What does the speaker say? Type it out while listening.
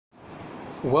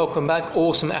Welcome back,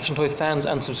 awesome action toy fans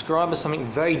and subscribers.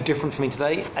 Something very different for me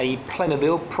today. A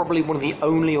Playmobil, probably one of the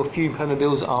only or few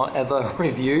Playmobils I'll ever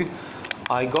review.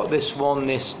 I got this one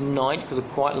this night because I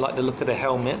quite like the look of the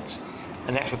helmet,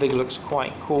 and the actual figure looks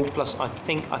quite cool. Plus I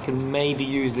think I can maybe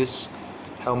use this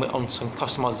helmet on some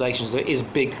customizations. So it is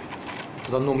big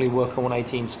because I normally work on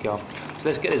 1/18 scale. So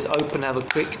let's get this open and have a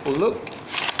quick look.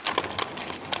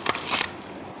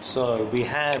 So we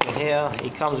have here, he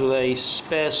comes with a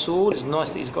spare sword. It's nice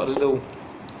that he's got a little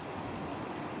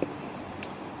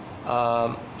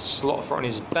slot for it on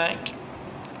his back.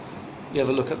 You have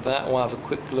a look at that. We'll have a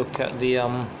quick look at the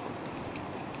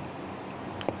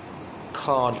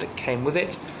card that came with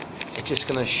it. It's just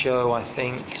going to show, I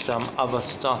think, some other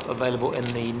stuff available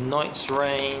in the Knights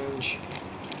range.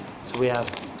 So we have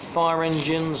fire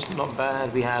engines, not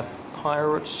bad. We have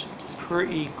pirates,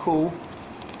 pretty cool.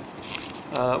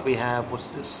 We have, what's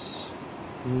this,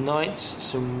 Knights,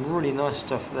 some really nice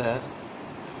stuff there.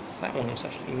 That one is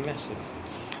actually massive.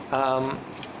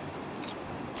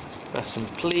 That's some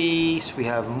police, we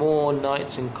have more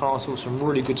Knights and castles, some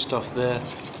really good stuff there,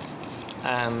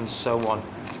 and so on.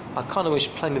 I kind of wish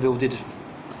Playmobil did,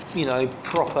 you know,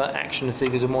 proper action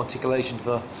figures and more articulation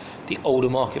for the older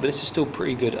market, but this is still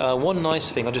pretty good. One nice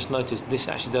thing I just noticed, this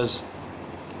actually does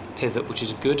pivot, which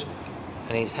is good.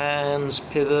 And his hands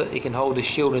pivot, he can hold his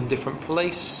shield in a different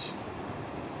place.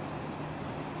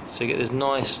 So you get this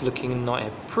nice looking knight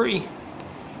head. Pretty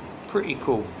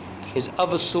cool. His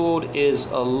other sword is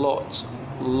a lot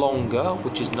longer,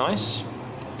 which is nice.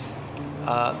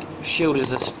 Shield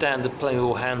is a standard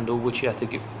Playmobil handle, which you have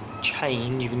to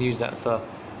change. You can use that for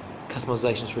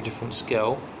customizations for a different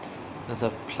scale. There's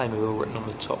a Playmobil written on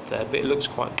the top there, but it looks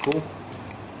quite cool.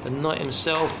 The knight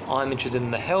himself, I'm interested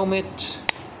in the helmet.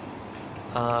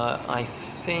 I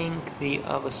think the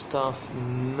other stuff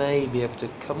may be able to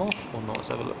come off or not. Let's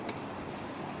have a look.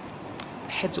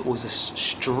 Heads are always a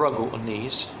struggle on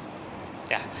these.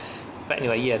 Yeah, but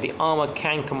anyway, yeah, the armor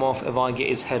can come off if I get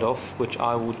his head off, which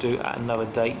I will do at another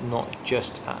date, not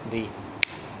just at the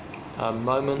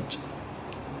moment.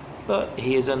 But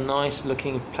he is a nice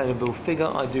looking Playmobil figure.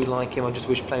 I do like him. I just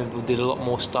wish Playmobil did a lot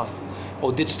more stuff,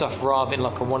 or did stuff rather in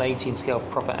like a 1/18 scale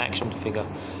proper action figure.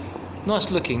 Nice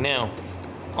looking. Now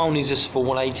I'll use this for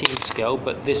 1/18 scale,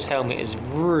 but this helmet is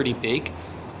really big,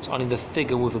 so I need a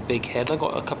figure with a big head. I've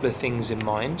got a couple of things in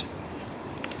mind.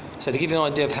 So to give you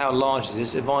an idea of how large this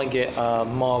is, if I get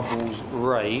Marvel's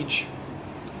Rage,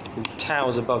 who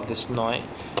towers above this knight,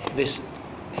 this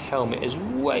helmet is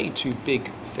way too big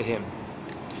for him.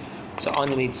 So I'm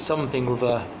going to need something with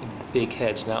a big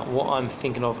head. Now what I'm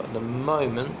thinking of at the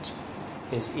moment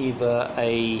is either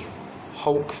a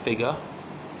Hulk figure,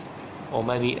 or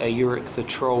maybe a H.A.C.K.S the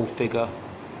Troll figure,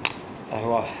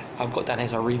 who I've got down here,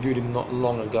 so I reviewed him not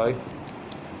long ago,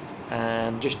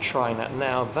 and just trying that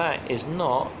now. That is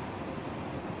not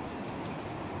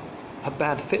a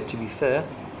bad fit, to be fair.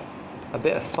 A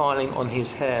bit of filing on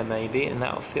his hair maybe, and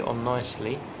that'll fit on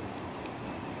nicely,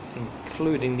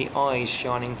 including the eyes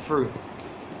shining through,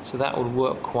 so that would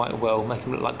work quite well, make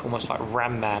him look like almost like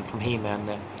Ram Man from He-Man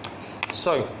there.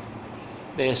 So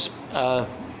there's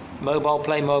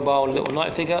Playmobil little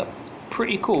knight figure,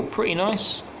 pretty cool, pretty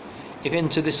nice. If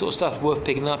into this sort of stuff, worth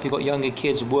picking up. You've got younger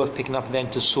kids, worth picking up, and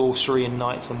then to sorcery and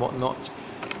knights and whatnot,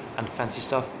 and fancy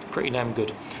stuff, pretty damn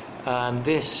good. And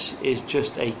this is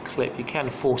just a clip. You can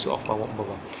force it off by one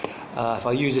bother. If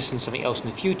I use this in something else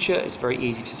in the future, it's very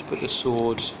easy to just put the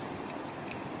swords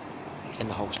in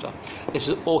the holster. This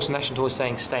is Awesome Action Toy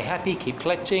saying stay happy, keep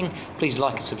collecting. Please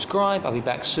like and subscribe. I'll be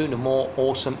back soon with more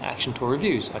awesome action toy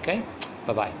reviews. Okay,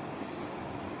 bye bye.